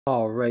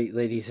Alright,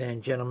 ladies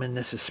and gentlemen,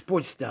 this is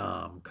Sports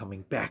Dom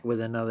coming back with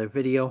another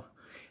video,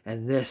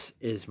 and this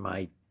is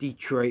my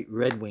Detroit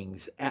Red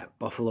Wings at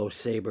Buffalo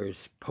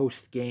Sabres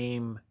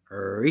post-game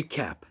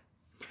recap.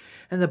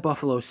 And the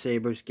Buffalo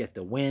Sabres get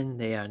the win.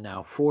 They are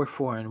now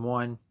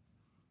 4-4-1.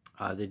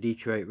 The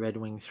Detroit Red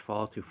Wings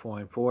fall to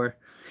 4-4.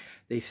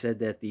 They said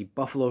that the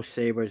Buffalo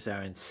Sabres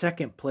are in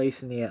second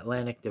place in the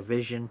Atlantic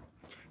Division,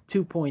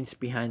 2 points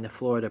behind the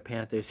Florida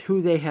Panthers,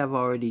 who they have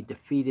already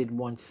defeated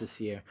once this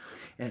year,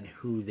 and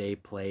who they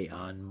play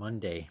on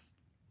Monday.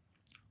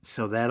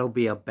 So that'll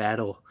be a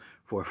battle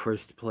for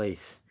first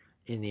place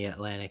in the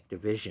Atlantic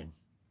Division.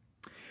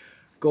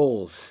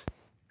 Goals: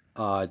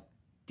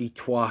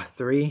 Detroit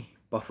 3,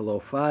 Buffalo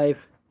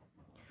 5.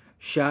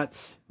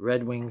 Shots: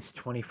 Red Wings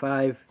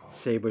 25,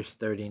 Sabres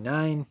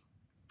 39.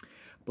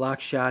 Block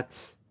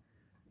shots: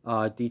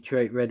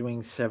 Detroit Red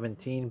Wings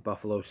 17,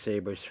 Buffalo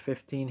Sabres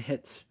 15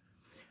 hits.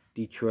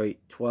 Detroit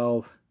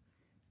 12,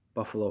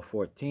 Buffalo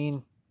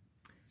 14.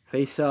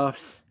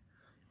 Face-offs: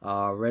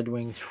 Red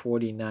Wings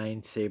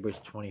 49,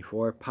 Sabres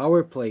 24.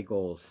 Power play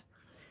goals: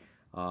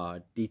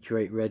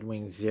 Detroit Red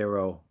Wings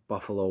 0,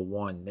 Buffalo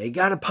 1. They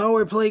got a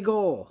power play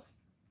goal.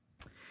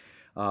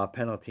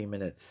 Penalty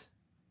minutes: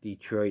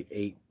 Detroit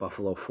 8,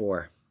 Buffalo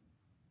 4.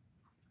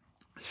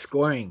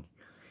 Scoring: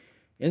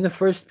 in the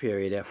first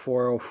period at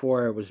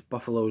 4:04, it was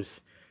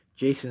Buffalo's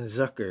Jason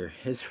Zucker,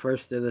 his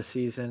first of the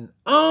season,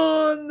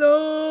 on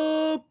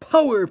the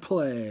power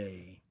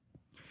play.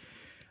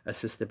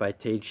 Assisted by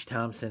Tage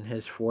Thompson,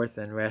 his fourth,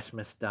 and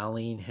Rasmus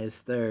Dahlin, his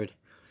third.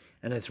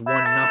 And it's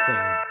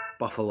 1-0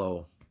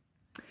 Buffalo.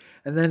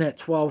 And then at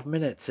 12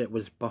 minutes, it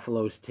was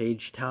Buffalo's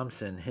Tage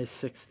Thompson, his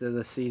sixth of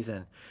the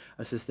season,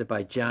 assisted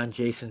by John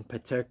Jason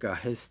Peterka,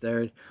 his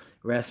third,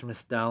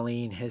 Rasmus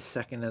Dahlin, his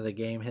second of the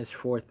game, his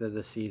fourth of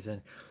the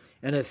season.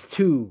 And it's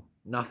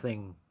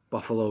 2-0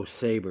 Buffalo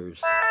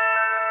Sabres.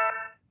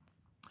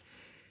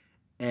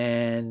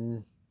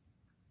 And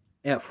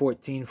at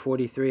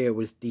 14:43, it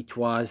was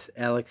Detroit's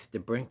Alex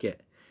DeBrincat,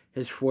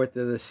 his fourth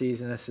of the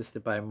season,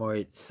 assisted by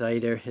Moritz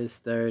Seider, his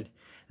third,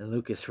 and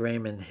Lucas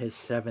Raymond, his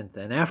seventh.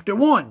 And after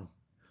one,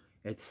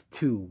 it's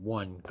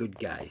 2-1 good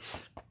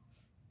guys.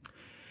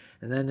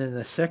 And then in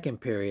the second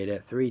period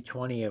at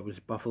 3:20, it was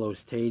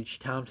Buffalo's Tage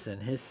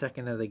Thompson, his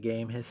second of the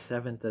game, his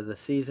seventh of the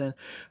season,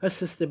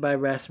 assisted by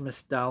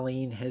Rasmus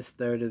Dahlin, his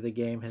third of the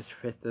game, his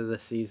fifth of the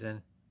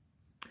season.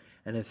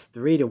 And it's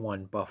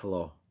 3-1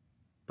 Buffalo.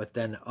 But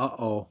then,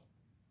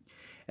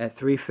 at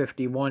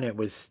 3:51, it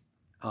was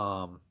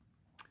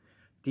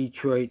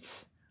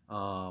Detroit's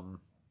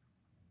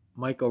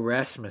Michael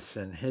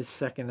Rasmussen, his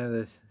second of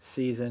the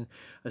season,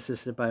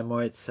 assisted by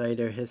Moritz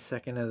Seider, his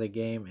second of the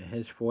game,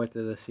 his fourth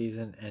of the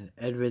season, and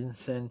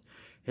Edvinson,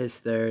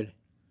 his third.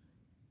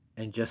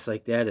 And just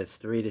like that, it's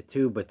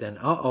 3-2. But then,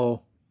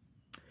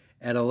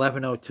 at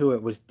 11:02,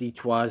 it was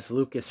Detroit's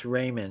Lucas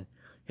Raymond,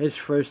 his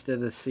first of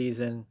the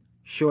season,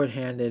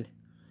 shorthanded,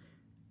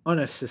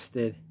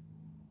 unassisted,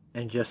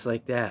 and just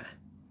like that,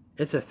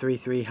 it's a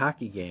 3-3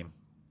 hockey game.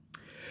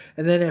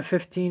 And then at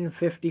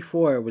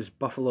 15:54, it was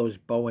Buffalo's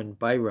Bowen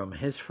Byram,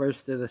 his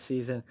first of the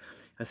season,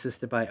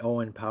 assisted by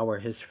Owen Power,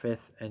 his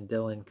fifth, and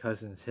Dylan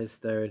Cousins, his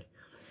third.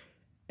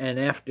 And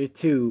after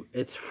two,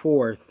 it's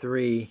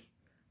 4-3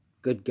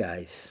 good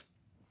guys.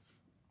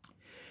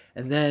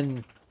 And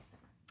then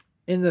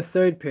in the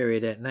third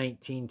period at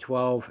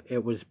 19:12,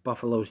 it was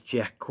Buffalo's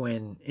Jack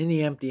Quinn in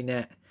the empty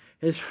net,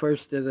 his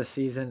first of the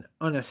season,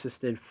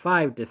 unassisted,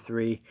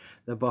 5-3.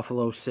 The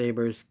Buffalo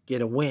Sabres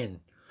get a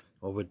win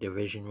over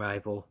division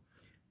rival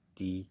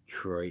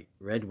Detroit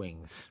Red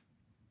Wings.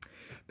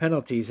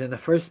 Penalties: in the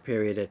first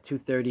period at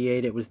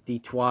 2:38, it was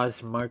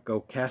Detroit's Marco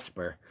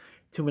Kasper,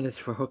 2 minutes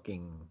for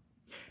hooking.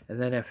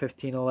 And then at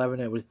 15:11,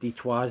 it was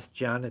Detroit's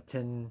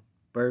Jonathan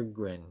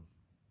Berggren,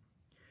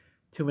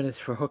 2 minutes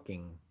for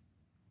hooking.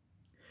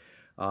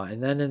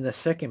 And then in the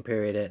second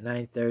period at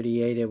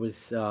 9:38, it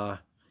was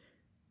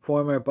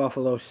former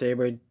Buffalo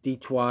Sabre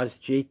Detroit's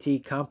JT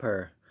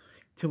Comper,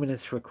 2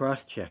 minutes for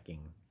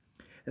cross-checking.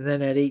 And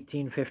then at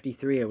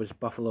 18:53, it was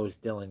Buffalo's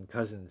Dylan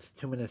Cousins,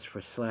 2 minutes for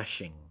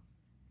slashing.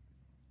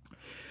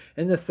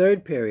 In the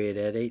third period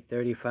at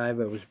 8:35,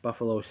 it was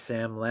Buffalo's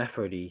Sam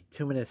Lafferty,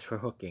 2 minutes for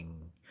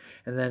hooking.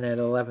 And then at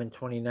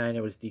 11:29,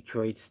 it was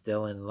Detroit's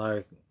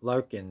Dylan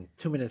Larkin,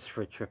 2 minutes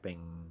for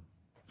tripping.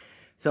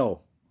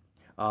 So,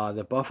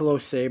 the Buffalo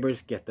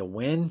Sabres get the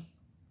win.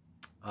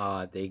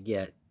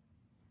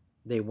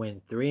 They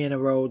win 3 in a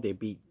row. They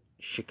beat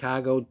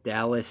Chicago,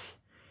 Dallas,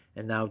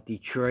 and now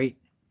Detroit.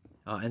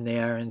 And they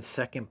are in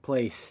second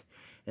place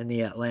in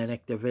the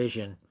Atlantic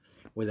Division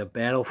with a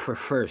battle for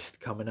first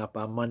coming up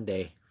on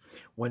Monday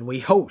when we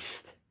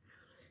host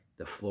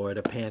the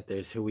Florida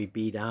Panthers, who we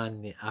beat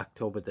on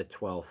October the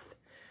 12th.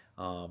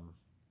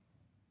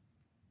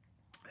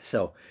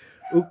 So,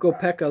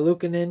 Ukko-Pekka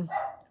Luukkonen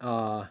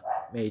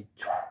made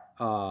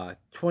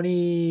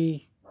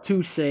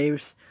 22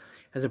 saves,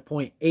 has a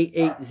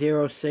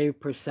 .880 save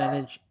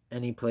percentage,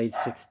 and he played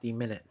 60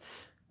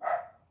 minutes.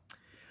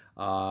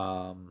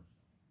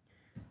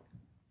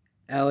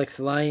 Alex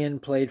Lyon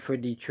played for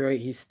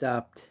Detroit. He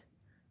stopped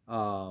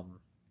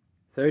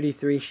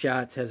 33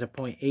 shots, has a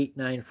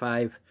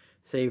 .895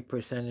 save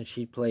percentage.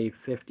 He played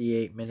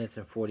 58 minutes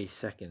and 40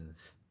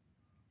 seconds.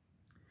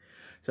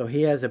 So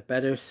he has a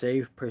better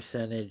save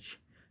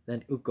percentage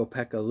than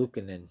Ukko-Pekka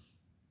Luukkonen,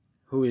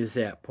 who is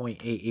at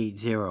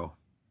 .880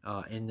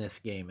 in this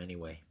game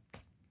anyway.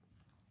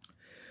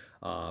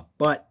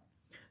 But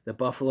the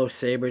Buffalo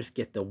Sabres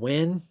get the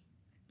win,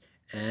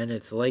 and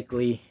it's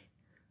likely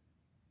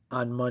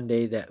on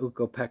Monday that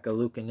Ukko-Pekka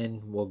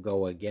Luukkonen will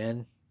go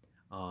again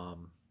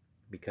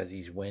because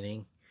he's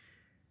winning.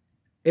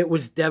 It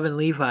was Devin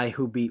Levi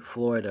who beat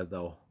Florida,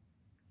 though.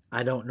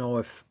 I don't know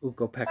if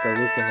Ukko-Pekka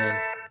Luukkonen,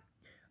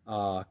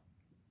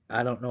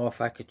 I don't know if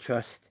I could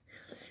trust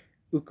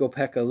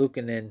Ukko-Pekka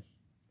Luukkonen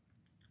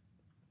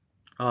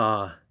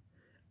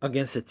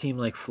against a team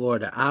like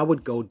Florida. I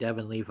would go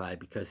Devin Levi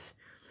because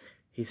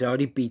he's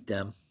already beat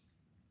them,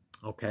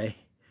 okay?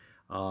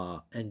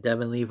 And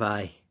Devin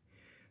Levi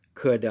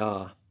could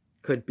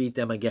beat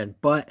them again.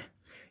 But,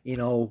 you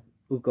know,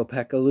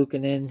 Ukko-Pekka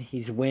Luukkonen,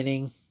 he's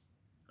winning.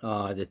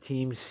 The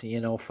team's,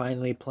 you know,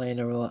 finally playing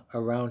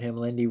around him.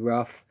 Lindy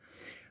Ruff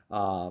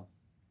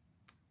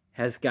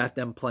has got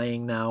them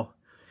playing now.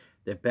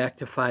 They're back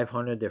to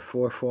 500. They're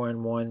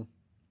 4-4-1.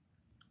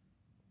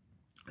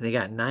 They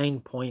got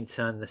 9 points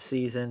on the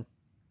season.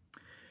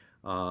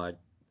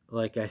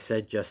 Like I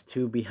said, just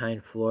 2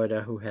 behind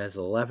Florida, who has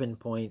 11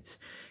 points.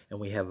 And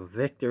we have a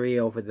victory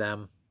over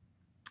them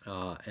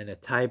and a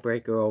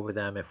tiebreaker over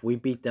them. If we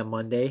beat them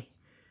Monday,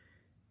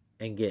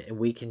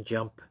 we can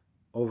jump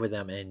over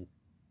them and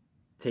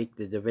take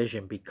the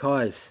division,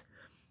 because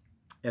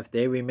if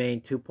they remain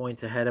 2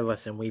 points ahead of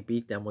us and we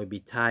beat them, we'd be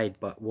tied,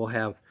 but we'll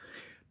have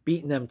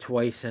beaten them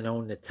twice and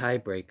own the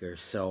tiebreaker.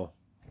 So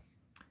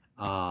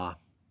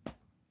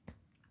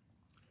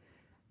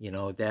you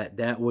know,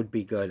 that would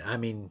be good. I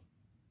mean,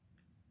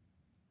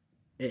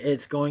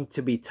 it's going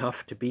to be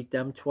tough to beat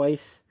them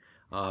twice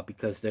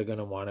because they're going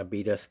to want to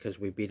beat us because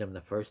we beat them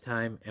the first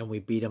time, and we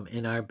beat them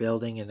in our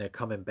building, and they're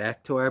coming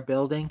back to our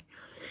building.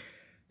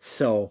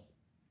 So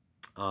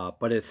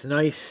but it's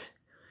nice,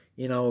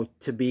 you know,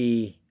 to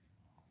be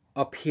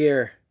up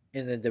here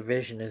in the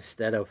division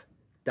instead of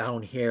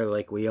down here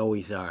like we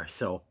always are.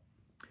 So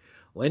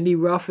Lindy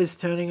Ruff is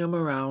turning them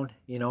around.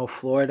 You know,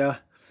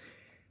 Florida,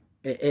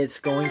 it's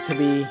going to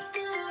be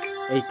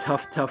a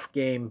tough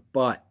game,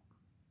 but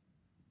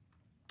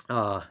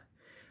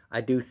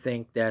I do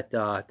think that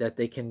that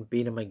they can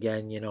beat them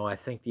again. You know, I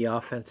think the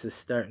offense is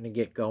starting to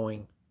get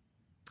going.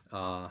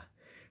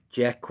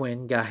 Jack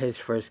Quinn got his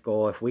first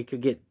goal. If we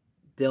could get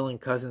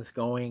Dylan Cousins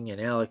going, and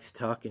Alex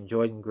Tuck and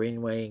Jordan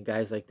Greenway and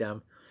guys like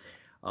them,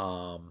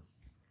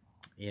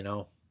 you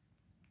know,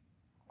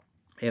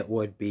 it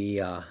would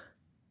be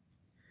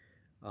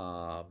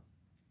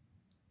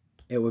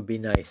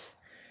nice.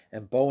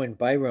 And Bowen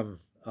Byram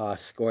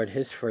scored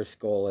his first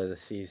goal of the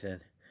season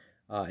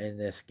in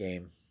this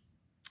game.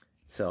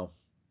 So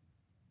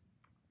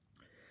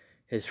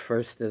his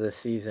first of the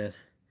season.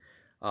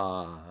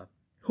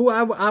 Who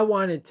I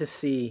wanted to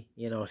see,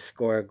 you know,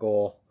 score a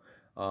goal,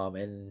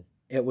 and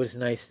it was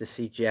nice to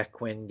see Jack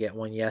Quinn get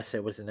one. Yes,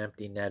 it was an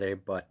empty netter,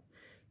 but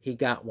he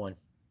got one.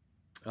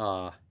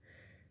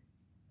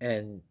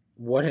 And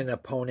what an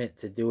opponent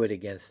to do it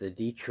against, the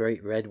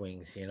Detroit Red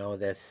Wings. You know,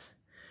 that's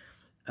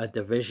a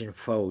division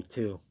foe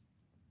too.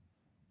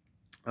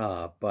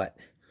 But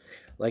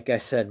like I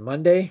said,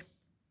 Monday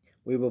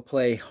we will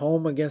play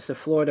home against the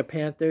Florida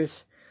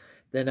Panthers.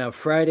 Then on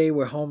Friday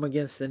we're home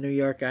against the New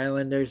York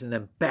Islanders, and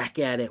then back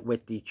at it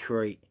with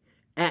Detroit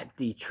at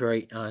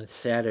Detroit on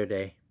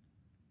Saturday.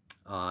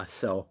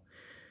 So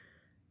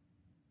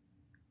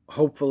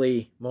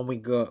hopefully when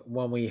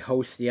we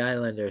host the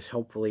Islanders,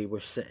 hopefully we're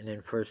sitting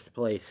in first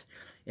place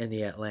in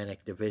the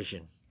Atlantic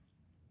Division.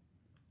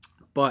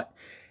 But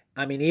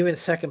I mean, even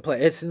second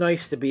place, it's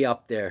nice to be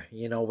up there,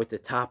 you know, with the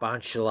top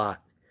enchilada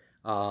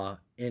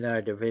in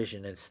our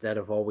division instead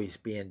of always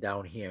being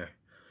down here.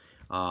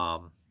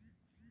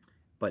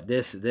 But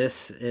this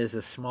is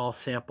a small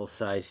sample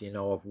size, you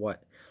know, of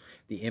what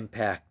the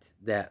impact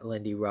that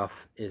Lindy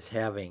Ruff is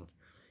having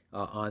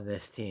on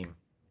this team.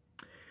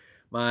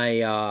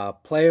 My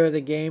player of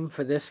the game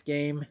for this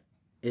game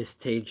is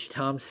Tage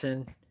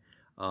Thompson.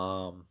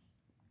 My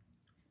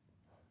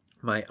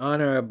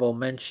honorable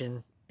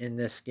mention in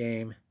this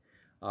game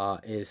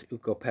is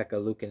Ukko-Pekka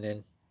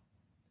Luukkonen.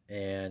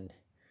 And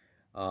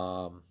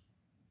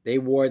they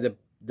wore the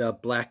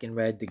black and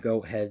red, the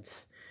goat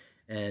heads,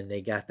 and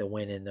they got the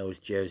win in those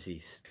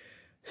jerseys.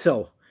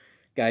 So,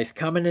 guys,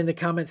 comment in the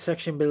comment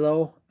section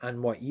below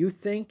on what you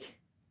think.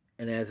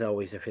 And as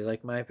always, if you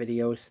like my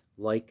videos,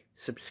 like,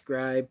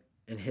 subscribe,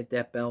 and hit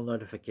that bell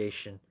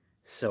notification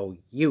so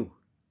you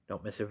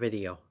don't miss a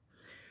video.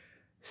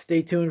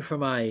 Stay tuned for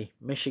my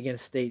Michigan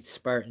State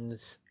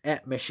Spartans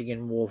at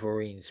Michigan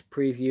Wolverines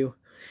preview.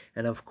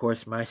 And, of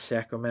course, my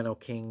Sacramento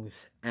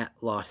Kings at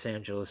Los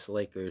Angeles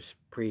Lakers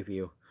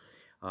preview.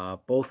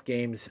 Both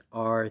games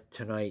are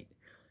tonight,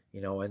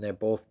 you know, and they're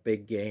both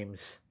big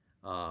games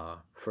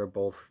for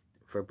both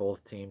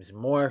teams.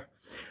 More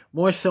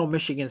so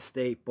Michigan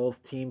State.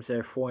 Both teams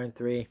are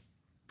 4-3.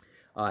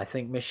 I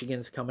think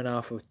Michigan's coming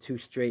off of 2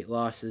 straight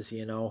losses,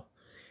 you know.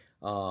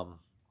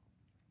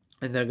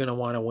 And they're going to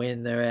want to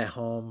win. They're at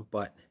home.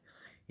 But,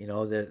 you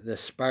know, the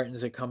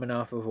Spartans are coming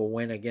off of a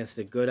win against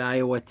a good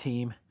Iowa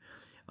team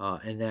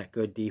and that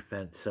good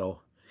defense.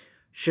 So,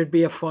 should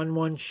be a fun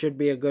one. Should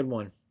be a good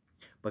one.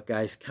 But,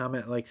 guys,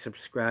 comment, like,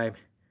 subscribe.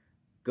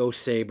 Go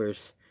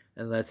Sabres.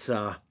 And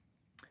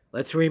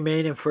let's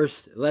remain in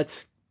first.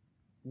 Let's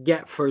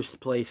get first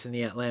place in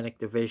the Atlantic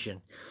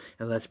Division.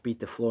 And let's beat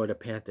the Florida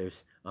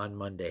Panthers on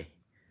Monday.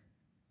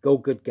 Go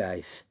good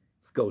guys.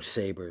 Go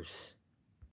Sabres.